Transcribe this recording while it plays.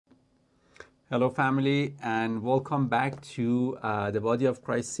Hello, family, and welcome back to the Body of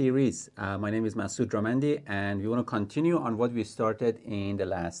Christ series. My name is Masood Ramandi, and we want to continue on what we started in the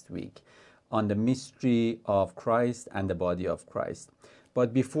last week on the mystery of Christ and the body of Christ.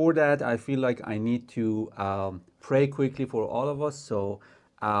 But before that, I feel like I need to pray quickly for all of us. So,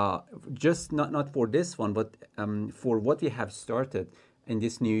 just not for this one, but for what we have started in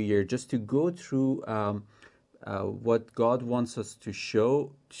this new year, just to go through. What God wants us to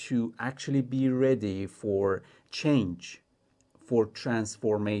show to actually be ready for change, for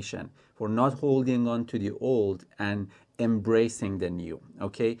transformation, for not holding on to the old and embracing the new.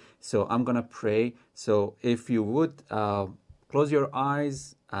 Okay, so I'm gonna pray. So if you would close your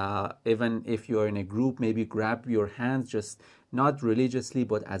eyes, even if you are in a group, maybe grab your hands, just not religiously,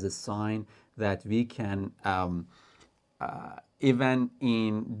 but as a sign that we can. Even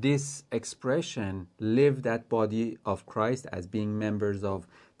in this expression, live that body of Christ as being members of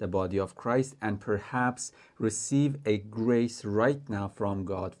the body of Christ, and perhaps receive a grace right now from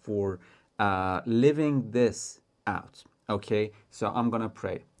God for living this out. Okay, so I'm gonna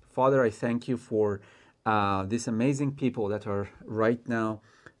pray. Father, I thank you for these amazing people that are right now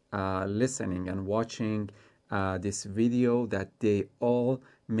listening and watching this video, that they all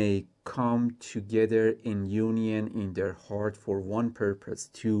may come together in union in their heart for one purpose,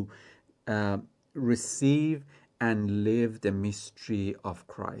 to uh, receive and live the mystery of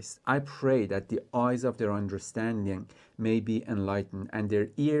Christ. I pray that the eyes of their understanding may be enlightened and their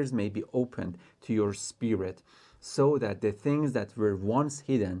ears may be opened to your spirit, so that the things that were once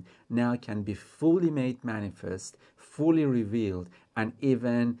hidden now can be fully made manifest, fully revealed, and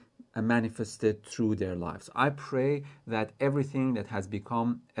even manifested through their lives. I pray that everything that has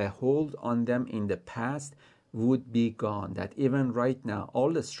become a hold on them in the past would be gone, that even right now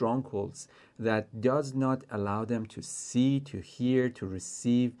all the strongholds that does not allow them to see, to hear, to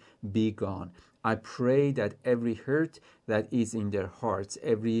receive be gone. I pray that every hurt that is in their hearts,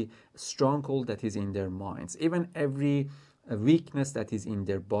 every stronghold that is in their minds, even every weakness that is in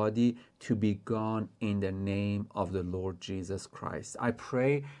their body, to be gone in the name of the Lord Jesus Christ. I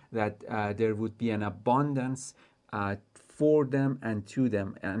pray that there would be an abundance for them and to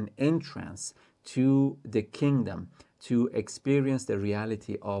them, an entrance to the kingdom, to experience the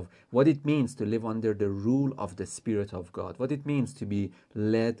reality of what it means to live under the rule of the Spirit of God, what it means to be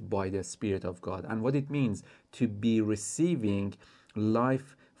led by the Spirit of God, and what it means to be receiving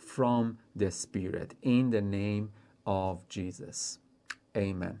life from the Spirit in the name of Jesus.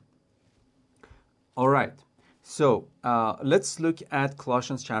 Amen. All right. So let's look at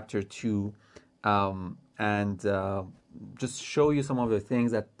Colossians chapter 2 and just show you some of the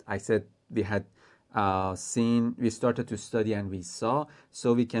things that I said we had seen, we started to study and we saw,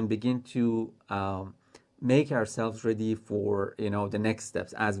 so we can begin to make ourselves ready for the next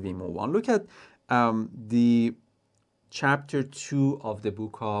steps as we move on. Look at the chapter 2 of the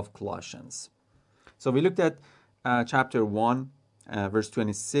book of Colossians. So we looked at chapter 1, verse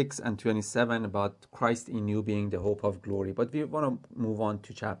 26 and 27 about Christ in you being the hope of glory. But we want to move on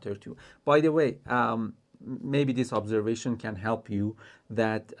to chapter 2. By the way, maybe this observation can help you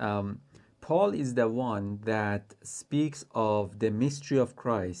that Paul is the one that speaks of the mystery of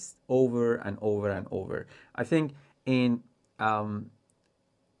Christ over and over and over. I think in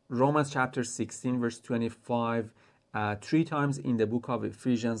Romans chapter 16, verse 25, 3 times in the book of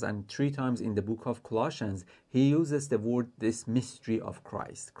Ephesians and 3 times in the book of Colossians, he uses the word, this mystery of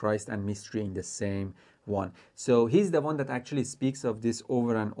Christ, Christ and mystery in the same one. So he's the one that actually speaks of this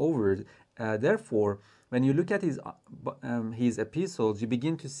over and over. Therefore, when you look at his epistles, you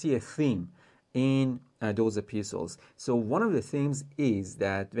begin to see a theme in those epistles. So one of the themes is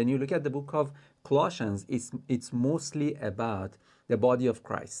that when you look at the book of Colossians, it's mostly about the body of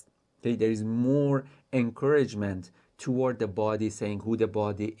Christ. Okay, there is more encouragement toward the body, saying who the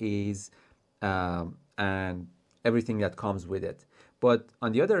body is and everything that comes with it. But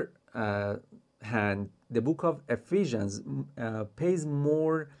on the other hand, the book of Ephesians pays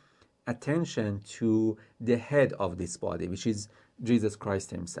more attention to the head of this body, which is Jesus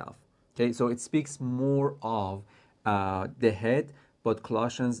Christ himself. Okay, so it speaks more of the head, but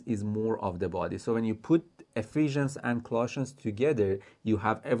Colossians is more of the body. So when you put Ephesians and Colossians together, you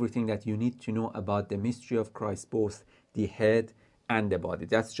have everything that you need to know about the mystery of Christ, both the head and the body.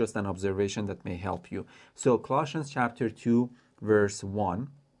 That's just an observation that may help you. So Colossians chapter 2, verse 1,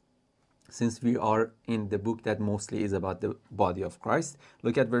 since we are in the book that mostly is about the body of Christ,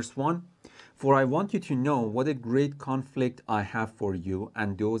 look at verse 1. For I want you to know what a great conflict I have for you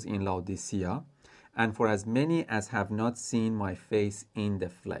and those in Laodicea, and for as many as have not seen my face in the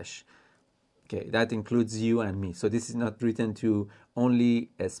flesh. Okay, that includes you and me. So this is not written to only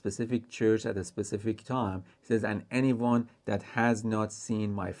a specific church at a specific time. It says, and anyone that has not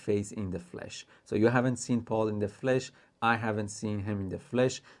seen my face in the flesh. So you haven't seen Paul in the flesh. I haven't seen him in the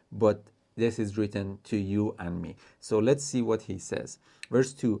flesh, but this is written to you and me. So let's see what he says.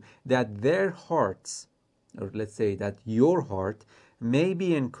 Verse 2, that their hearts, or let's say that your heart, may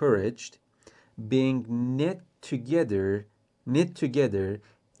be encouraged, being knit together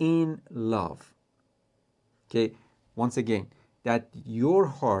in love. Okay, once again, that your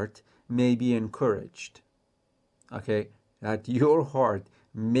heart may be encouraged. Okay, that your heart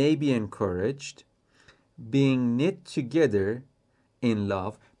may be encouraged, being knit together in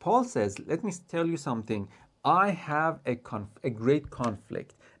love. Paul says, let me tell you something. I have a great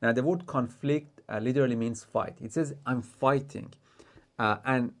conflict. Now, the word conflict literally means fight. It says, I'm fighting.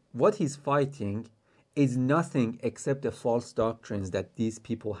 And what he's fighting is nothing except the false doctrines that these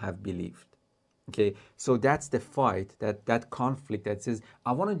people have believed. Okay, so that's the fight, that conflict that says,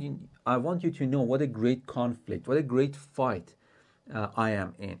 I want you to know what a great conflict, what a great fight I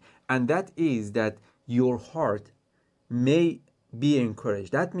am in. And that is that your heart may be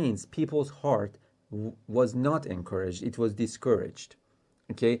encouraged. That means people's heart was not encouraged, it was discouraged.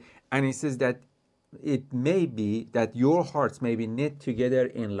 Okay, and he says that it may be that your hearts may be knit together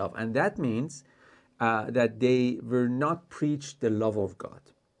in love. And that means that they were not preached the love of God.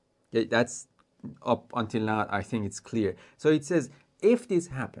 Okay, that's up until now, I think it's clear. So it says, if this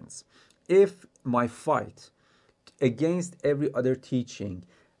happens, if my fight against every other teaching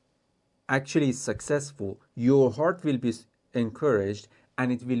actually is successful, your heart will be encouraged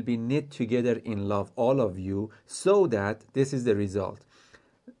and it will be knit together in love, all of you, so that this is the result.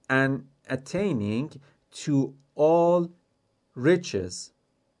 And attaining to all riches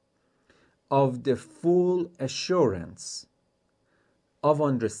of the full assurance of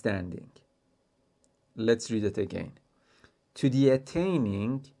understanding. Let's read it again. To the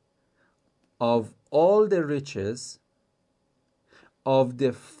attaining of all the riches of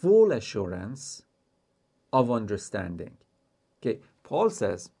the full assurance of understanding. Okay, Paul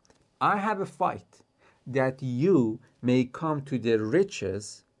says, I have a fight that you may come to the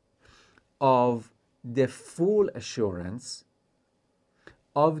riches of the full assurance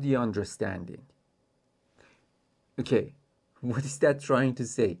of the understanding. Okay, what is that trying to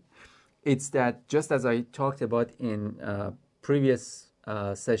say? It's that, just as I talked about in previous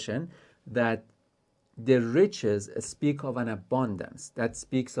session, that the riches speak of an abundance, that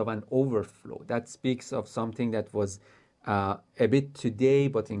speaks of an overflow, that speaks of something that was a bit today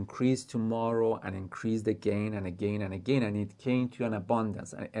but increased tomorrow and increased again and again and again, and it came to an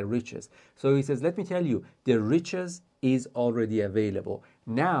abundance, a riches. So he says, let me tell you, the riches is already available.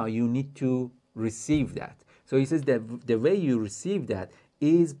 Now you need to receive that. So he says that the way you receive that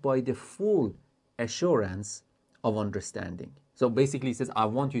is by the full assurance of understanding. So basically he says, I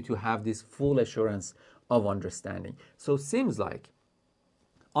want you to have this full assurance of understanding. So seems like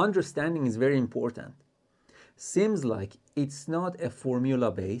understanding is very important. Seems like it's not a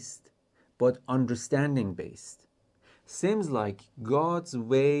formula based, but understanding based. Seems like God's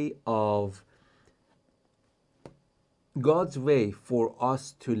way for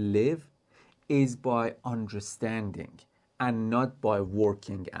us to live is by understanding and not by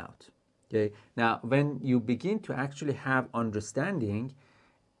working out. Okay. Now, when you begin to actually have understanding,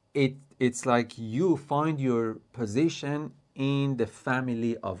 it's like you find your position in the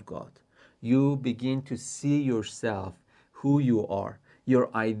family of God. You begin to see yourself, who you are.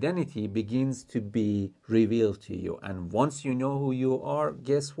 Your identity begins to be revealed to you. And once you know who you are,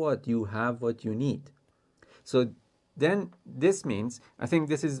 guess what? You have what you need. So then this means, I think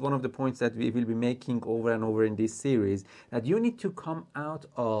this is one of the points that we will be making over and over in this series, that you need to come out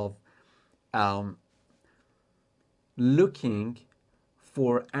of looking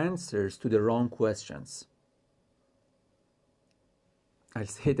for answers to the wrong questions. I'll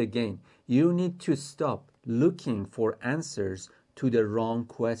say it again. You need to stop looking for answers to the wrong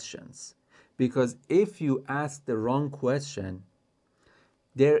questions. Because if you ask the wrong question,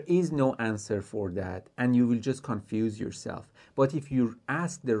 there is no answer for that and you will just confuse yourself. But if you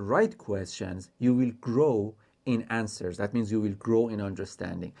ask the right questions, you will grow in answers. That means you will grow in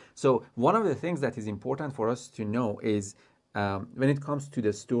understanding. So one of the things that is important for us to know is when it comes to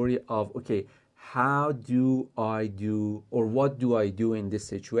the story of, okay, how do I do, or what do I do in this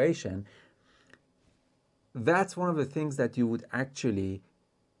situation? That's one of the things that you would actually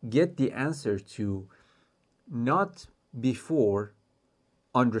get the answer to, not before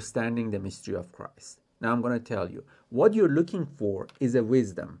understanding the mystery of Christ. Now I'm going to tell you, what you're looking for is a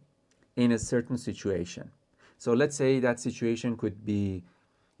wisdom in a certain situation. So let's say that situation could be,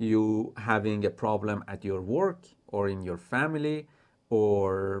 you having a problem at your work or in your family,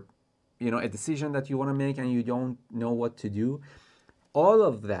 or a decision that you want to make and you don't know what to do. All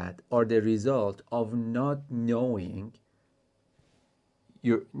of that are the result of not knowing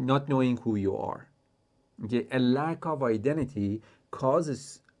who you are. Okay, a lack of identity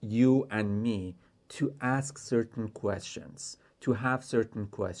causes you and me to ask certain questions, to have certain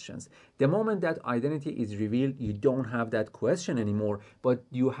questions. The moment that identity is revealed, you don't have that question anymore, but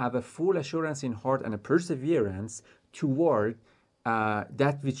you have a full assurance in heart and a perseverance toward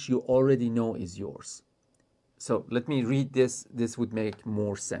that which you already know is yours. So let me read this. This would make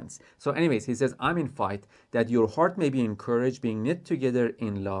more sense. So anyways, he says, I'm in fight that your heart may be encouraged, being knit together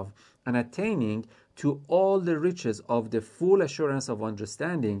in love, and attaining to all the riches of the full assurance of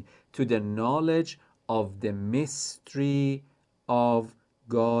understanding, to the knowledge of the mystery of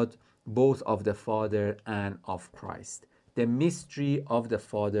God, both of the Father and of Christ. The mystery of the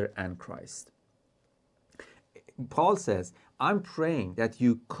Father and Christ. Paul says, I'm praying that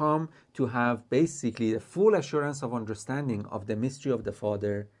you come to have basically the full assurance of understanding of the mystery of the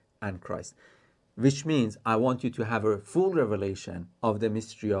Father and Christ, which means I want you to have a full revelation of the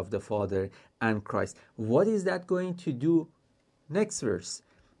mystery of the Father and Christ. What is that going to do? Next verse,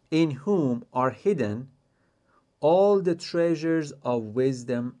 in whom are hidden all the treasures of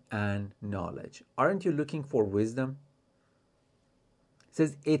wisdom and knowledge. Aren't you looking for wisdom? It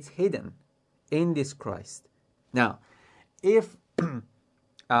says it's hidden in this Christ. Now, if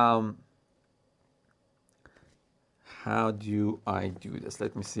how do I do this?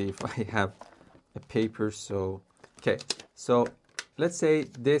 Let me see if I have a paper. So, okay. So let's say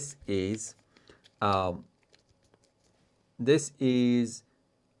this is a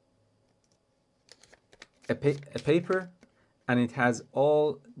paper, and it has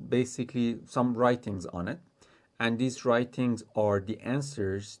all basically some writings on it, and these writings are the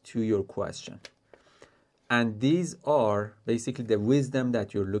answers to your question. And these are basically the wisdom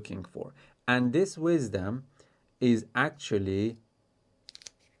that you're looking for. And this wisdom is actually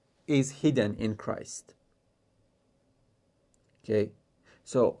hidden in Christ. Okay?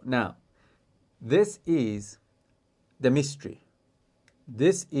 So now, this is the mystery.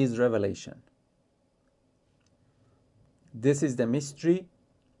 This is revelation. This is the mystery.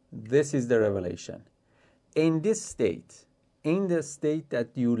 This is the revelation. In this state, in the state that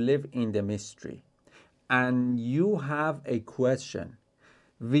you live in the mystery, and you have a question,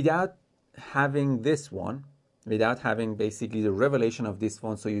 without having this one, without having basically the revelation of this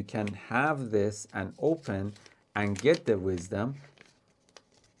one, so you can have this and open and get the wisdom,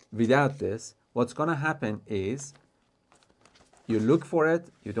 without this, what's going to happen is you look for it,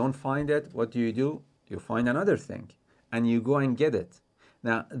 you don't find it. What do? You find another thing and you go and get it.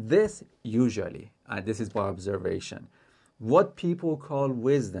 Now, this usually, this is by observation, what people call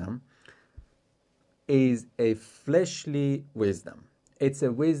wisdom is a fleshly wisdom. It's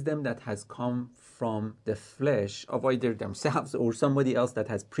a wisdom that has come from the flesh of either themselves or somebody else that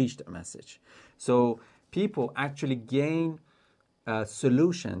has preached a message. So people actually gain a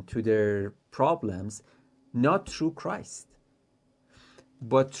solution to their problems not through Christ,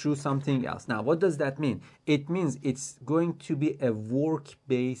 but through something else. Now, what does that mean? It means it's going to be a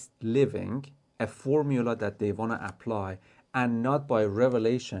work-based living, a formula that they want to apply, and not by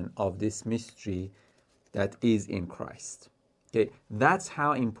revelation of this mystery that is in Christ. Okay, that's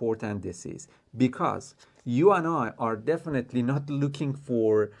how important this is, because you and I are definitely not looking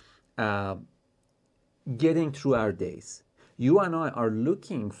for getting through our days. You and I are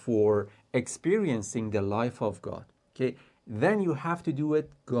looking for experiencing the life of God. Okay, then you have to do it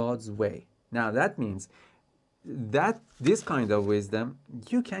God's way. Now that means that this kind of wisdom,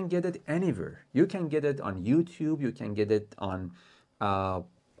 you can get it anywhere. You can get it on YouTube. You can get it on, I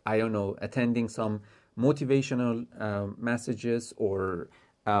don't know, attending some motivational messages, or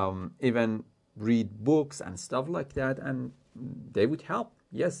even read books and stuff like that, and they would help.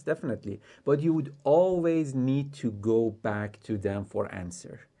 Yes, definitely. But you would always need to go back to them for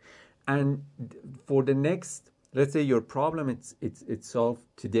answer. And for the next, let's say your problem, it's solved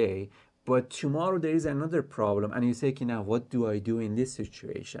today, but tomorrow there is another problem, and you say, okay, now what do I do in this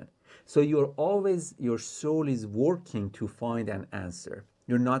situation? So your soul is working to find an answer.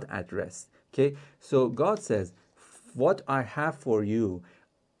 You're not at rest. Okay, so God says, what I have for you,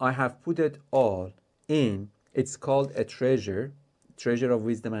 I have put it all in. It's called a treasure of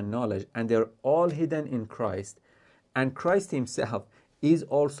wisdom and knowledge, and they're all hidden in Christ. And Christ himself is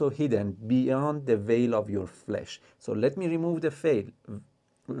also hidden beyond the veil of your flesh. So let me remove the veil.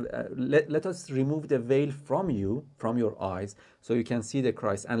 Let us remove the veil from you, from your eyes, so you can see the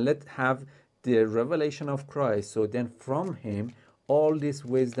Christ, and let have the revelation of Christ. So then from him, all this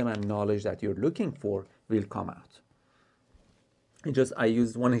wisdom and knowledge that you're looking for will come out. I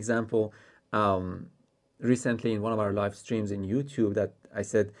used one example recently in one of our live streams in YouTube, that I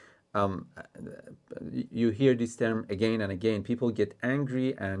said, you hear this term again and again. People get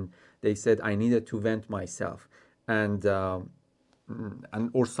angry and they said, I needed to vent myself. And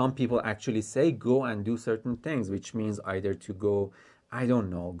or some people actually say, go and do certain things, which means either to go, I don't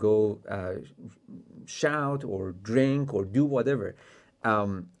know, go shout or drink or do whatever.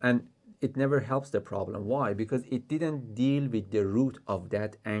 And it never helps the problem. Why? Because it didn't deal with the root of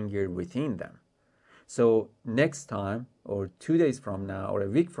that anger within them. So next time, or 2 days from now, or a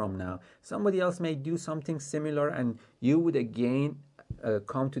week from now, somebody else may do something similar, and you would again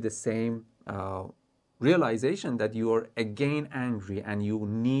come to the same realization that you are again angry and you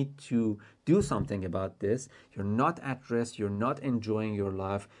need to do something about this. You're not at rest. You're not enjoying your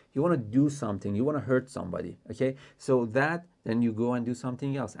life. You want to do something. You want to hurt somebody. Okay? So then you go and do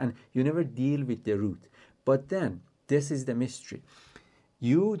something else, and you never deal with the root. But then, this is the mystery.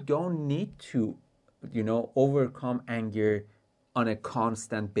 You don't need to, overcome anger on a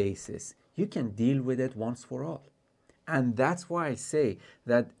constant basis. You can deal with it once for all. And that's why I say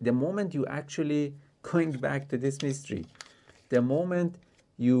that the moment you actually, going back to this mystery, the moment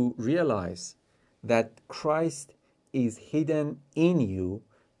you realize that Christ is hidden in you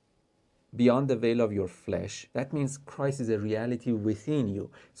beyond the veil of your flesh, that means Christ is a reality within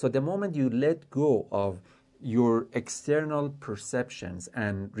you. So the moment you let go of your external perceptions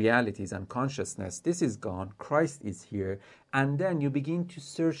and realities and consciousness, this is gone, Christ is here, and then you begin to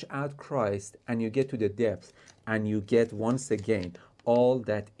search out Christ, and you get to the depths, and you get once again all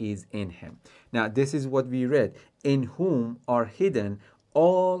that is in him. Now, this is what we read, in whom are hidden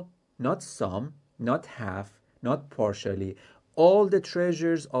all, not some, not half, not partially, all the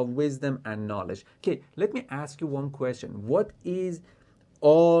treasures of wisdom and knowledge. Okay, let me ask you one question. What is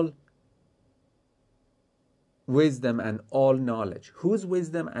all wisdom and all knowledge? Whose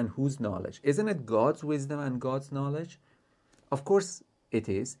wisdom and whose knowledge? Isn't it God's wisdom and God's knowledge? Of course it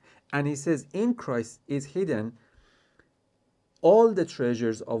is. And he says, in Christ is hidden all the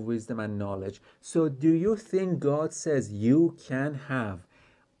treasures of wisdom and knowledge. So do you think God says you can have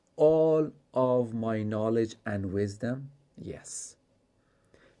all of my knowledge and wisdom? Yes.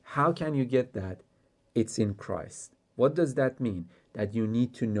 How can you get that? It's in Christ. What does that mean? That you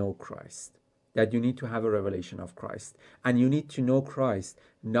need to know Christ, that you need to have a revelation of Christ, and you need to know Christ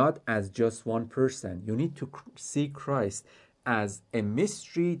not as just one person. You need to see Christ as a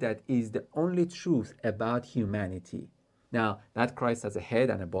mystery that is the only truth about humanity. Now, that Christ has a head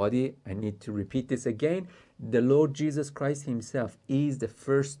and a body, I need to repeat this again. The Lord Jesus Christ himself is the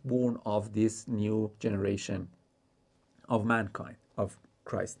firstborn of this new generation of mankind, of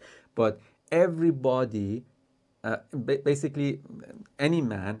Christ. But everybody, basically any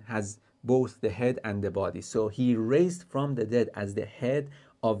man has both the head and the body. So he raised from the dead as the head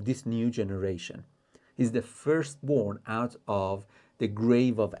of this new generation. He's the firstborn out of the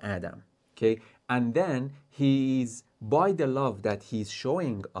grave of Adam. Okay, and then he's, by the love that he's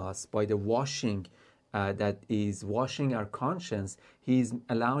showing us, by the washing that is washing our conscience, he's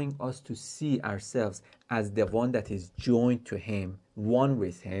allowing us to see ourselves as the one that is joined to him, one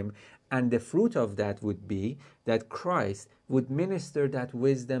with him. And the fruit of that would be that Christ would minister that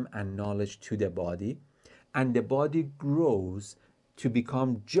wisdom and knowledge to the body, and the body grows to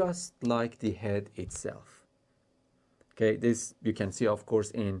become just like the head itself. Okay, this you can see, of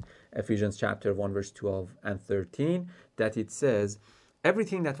course, in Ephesians chapter 1, verse 12 and 13, that it says,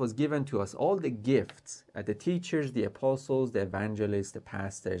 everything that was given to us, all the gifts, the teachers, the apostles, the evangelists, the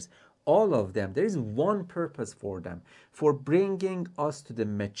pastors, all of them, there is one purpose for them, for bringing us to the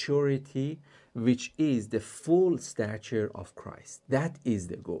maturity, which is the full stature of Christ. That is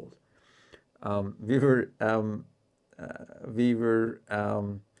the goal. We were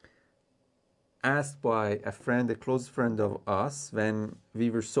asked by a friend, a close friend of us, when we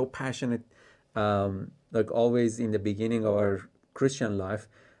were so passionate, like always in the beginning of our Christian life,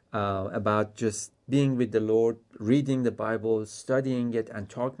 about just being with the Lord, reading the Bible, studying it, and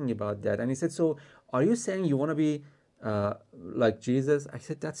talking about that. And he said, so are you saying you want to be like Jesus? I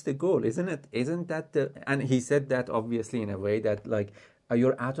said, that's the goal, isn't it? Isn't that the... And he said that obviously in a way that like,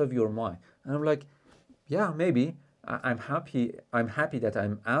 you're out of your mind. And I'm like, yeah, maybe. I'm happy that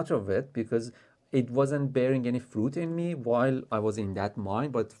I'm out of it, because it wasn't bearing any fruit in me while I was in that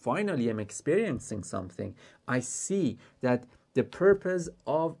mind. But finally, I'm experiencing something. I see that the purpose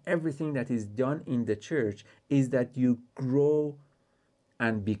of everything that is done in the church is that you grow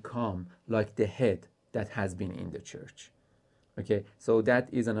and become like the head that has been in the church. Okay, so that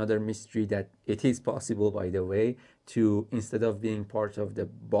is another mystery, that it is possible, by the way, to, instead of being part of the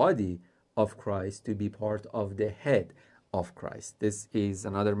body of Christ, to be part of the head of Christ. This is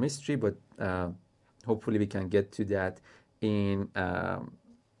another mystery, but hopefully we can get to that in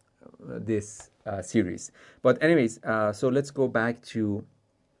this series. But anyways, so let's go back to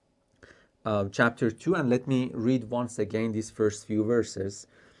chapter 2, and let me read once again these first few verses.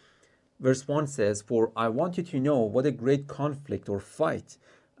 Verse 1 says, "For I want you to know what a great conflict or fight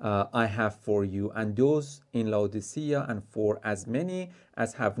I have for you and those in Laodicea, and for as many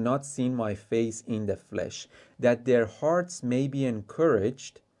as have not seen my face in the flesh, that their hearts may be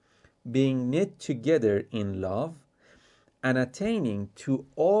encouraged, being knit together in love, and attaining to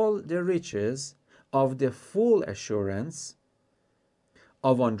all the riches of the full assurance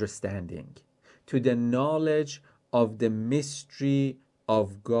of understanding, to the knowledge of the mystery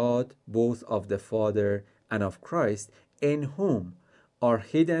of God, both of the Father and of Christ, in whom are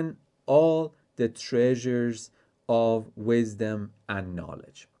hidden all the treasures of wisdom and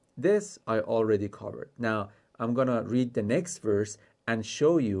knowledge." This I already covered. Now I'm going to read the next verse and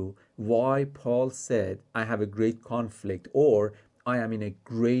show you why Paul said, "I have a great conflict," or "I am in a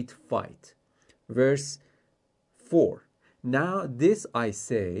great fight." Verse 4. "Now this I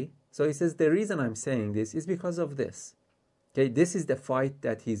say," so he says, the reason I'm saying this is because of this. Okay, this is the fight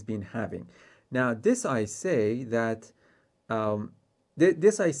that he's been having. "Now this I say that,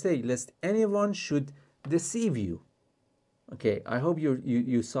 this I say, lest anyone should deceive you." Okay, I hope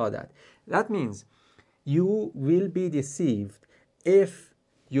you saw that. That means you will be deceived if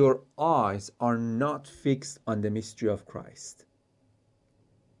your eyes are not fixed on the mystery of Christ.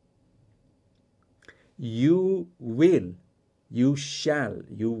 You will, you shall,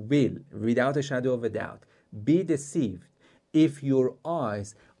 you will, without a shadow of a doubt, be deceived if your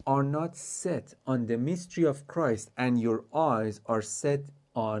eyes are not set on the mystery of Christ, and your eyes are set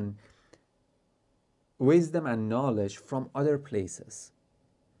on wisdom and knowledge from other places.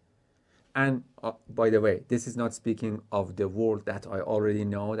 And by the way, this is not speaking of the world that I already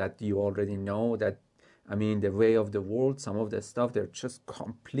know, that you already know, that, I mean, the way of the world, some of the stuff, they're just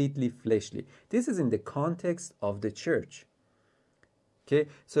completely fleshly. This is in the context of the church. Okay,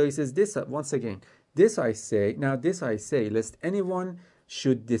 so he says this once again, "This I say, now this I say, lest anyone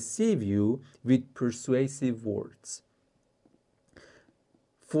should deceive you with persuasive words.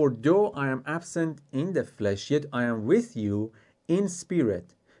 For though I am absent in the flesh, yet I am with you in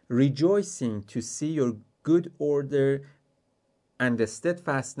spirit, rejoicing to see your good order and the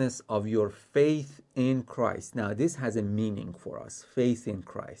steadfastness of your faith in Christ." Now, this has a meaning for us. Faith in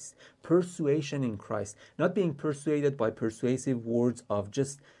Christ, persuasion in Christ, not being persuaded by persuasive words of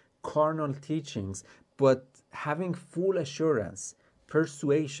just carnal teachings, but having full assurance,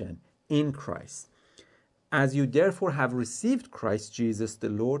 persuasion in Christ. "As you therefore have received Christ Jesus the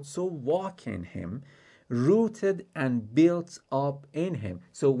Lord, so walk in him, rooted and built up in him."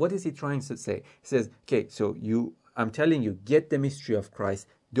 So what is he trying to say? He says, okay, so I'm telling you, get the mystery of Christ.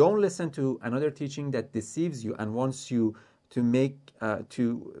 Don't listen to another teaching that deceives you and wants you to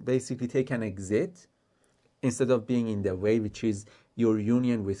to basically take an exit instead of being in the way, which is your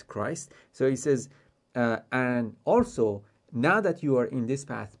union with Christ. So he says, and also, now that you are in this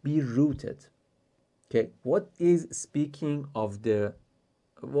path, be rooted. Okay, what is speaking of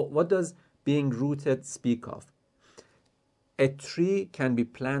what does being rooted speak of? A tree can be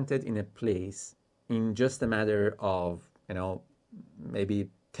planted in a place in just a matter of, maybe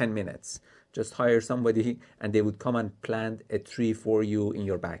 10 minutes. Just hire somebody and they would come and plant a tree for you in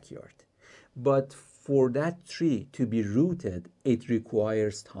your backyard. But for that tree to be rooted, it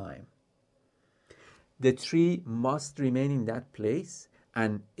requires time. The tree must remain in that place,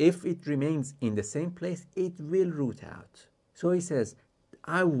 and if it remains in the same place, it will root out. So he says,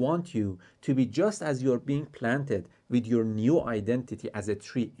 I want you to be just as you're being planted with your new identity as a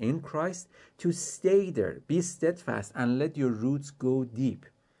tree in Christ, to stay there, be steadfast, and let your roots go deep.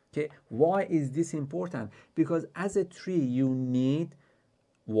 Okay, why is this important? Because as a tree, you need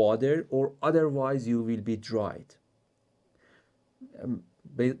water, or otherwise you will be dried.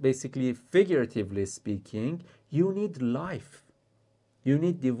 Basically, figuratively speaking, you need life. You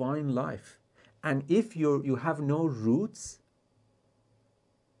need divine life. And if you have no roots,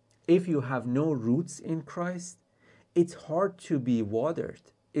 if you have no roots in Christ, it's hard to be watered.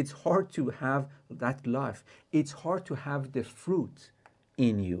 It's hard to have that life. It's hard to have the fruit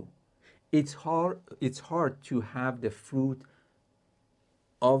in you. It's hard to have the fruit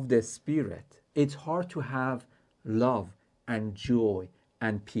of the Spirit. It's hard to have love and joy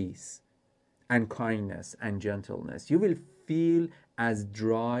and peace and kindness and gentleness. You will feel as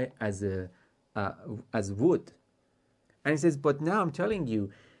dry as wood. And he says, but now I'm telling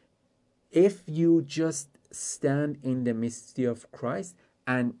you, if you just stand in the mystery of Christ,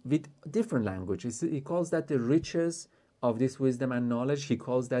 and with different languages, he calls that the riches of this wisdom and knowledge. He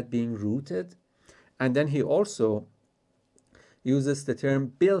calls that being rooted. And then he also uses the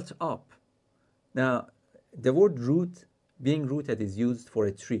term built up. Now, the word root, being rooted, is used for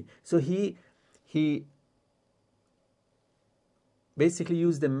a tree. So he basically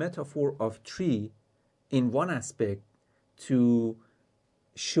used the metaphor of tree in one aspect to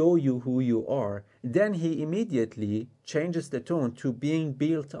show you who you are. Then he immediately changes the tone to being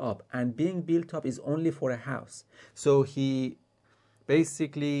built up, and being built up is only for a house. So he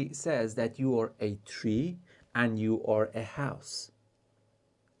basically says that you are a tree and you are a house.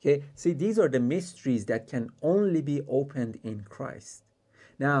 Okay, see, these are the mysteries that can only be opened in Christ.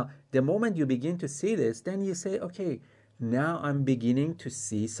 Now, the moment you begin to see this, then you say, okay, now I'm beginning to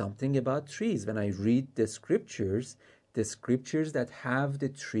see something about trees. When I read the scriptures that have the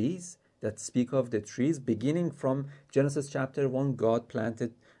trees, that speak of the trees, beginning from Genesis chapter 1, God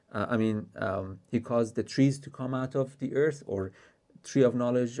planted, he caused the trees to come out of the earth, or tree of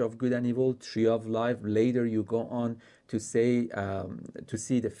knowledge of good and evil, tree of life. Later you go on to say, to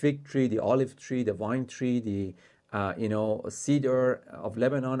see the fig tree, the olive tree, the wine tree, the cedar of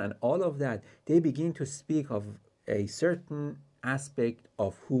Lebanon, and all of that. They begin to speak of a certain aspect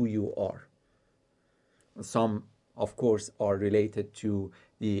of who you are. Some, of course, are related to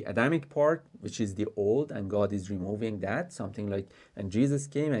the Adamic part, which is the old, and God is removing that. Something like, and Jesus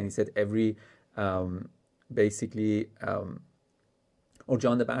came and he said or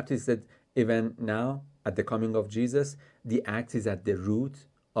John the Baptist said, even now, at the coming of Jesus, the axe is at the root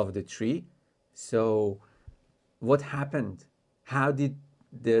of the tree. So what happened? How did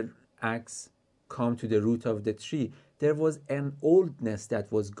the axe come to the root of the tree? There was an oldness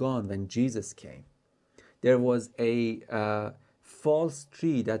that was gone when Jesus came. There was a false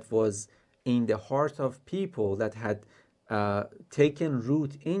tree that was in the heart of people that had taken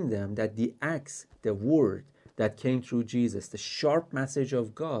root in them, that the axe, the word that came through Jesus, the sharp message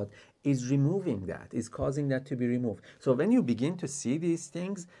of God, is removing that, is causing that to be removed. So when you begin to see these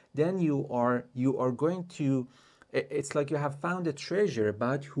things, then you are going to, it's like you have found a treasure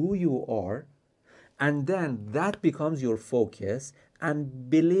about who you are, and then that becomes your focus. And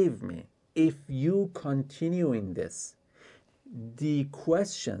believe me, if you continue in this, the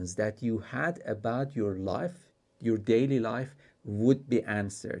questions that you had about your life, your daily life, would be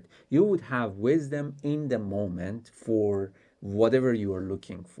answered. You would have wisdom in the moment for whatever you are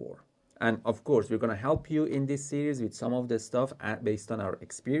looking for. And of course, we're going to help you in this series with some of the stuff based on our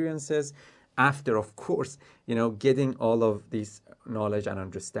experiences. After, of course, getting all of this knowledge and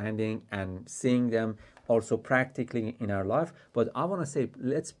understanding and seeing them also practically in our life. But I want to say,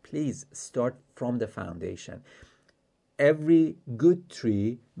 let's please start from the foundation. Every good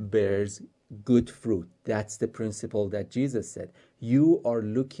tree bears good fruit. That's the principle that Jesus said. You are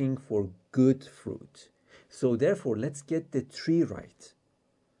looking for good fruit. So therefore, let's get the tree right.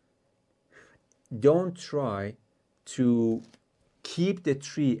 Don't try to keep the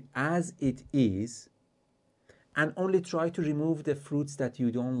tree as it is and only try to remove the fruits that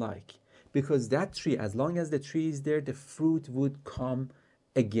you don't like. Because that tree, as long as the tree is there, the fruit would come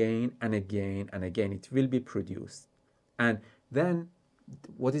again and again and again. It will be produced. And then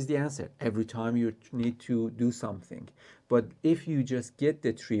what is the answer? Every time you need to do something. But if you just get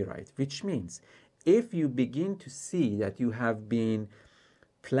the tree right, which means if you begin to see that you have been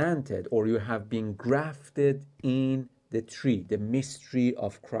planted or you have been grafted in the tree, the mystery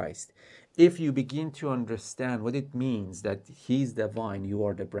of Christ, if you begin to understand what it means that He's the vine, you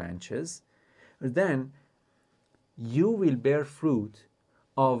are the branches, then you will bear fruit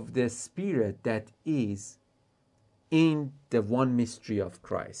of the Spirit that is in the one mystery of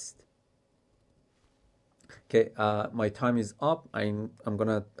Christ. Okay, my time is up. I'm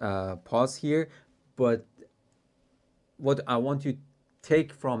gonna pause here, but what I want you to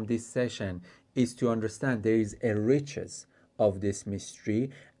take from this session is to understand there is a riches of this mystery,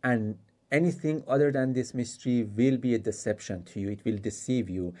 and anything other than this mystery will be a deception to you. It will deceive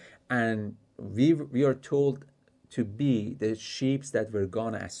you, and we are told to be the sheep that were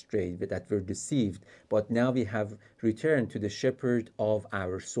gone astray, that were deceived, but now we have returned to the shepherd of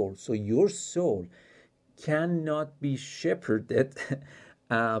our soul. So your soul cannot be shepherded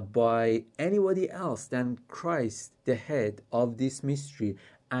by anybody else than Christ, the head of this mystery.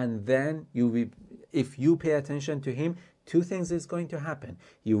 And then if you pay attention to Him, two things is going to happen.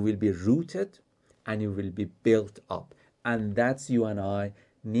 You will be rooted and you will be built up. And that's you and I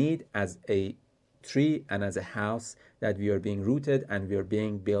need as a tree and as a house, that we are being rooted and we are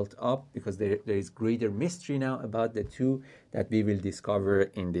being built up, because there is greater mystery now about the two that we will discover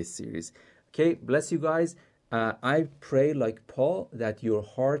in this series. Okay, bless you guys. I pray, like Paul, that your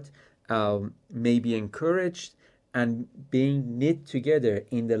heart may be encouraged and being knit together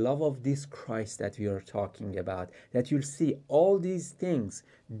in the love of this Christ that we are talking about, that you'll see all these things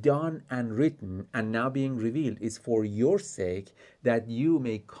done and written and now being revealed is for your sake, that you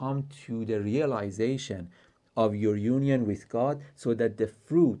may come to the realization of your union with God, so that the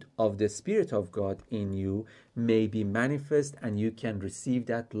fruit of the Spirit of God in you may be manifest and you can receive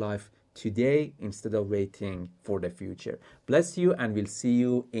that life today instead of waiting for the future. Bless you, and we'll see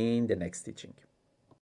you in the next teaching.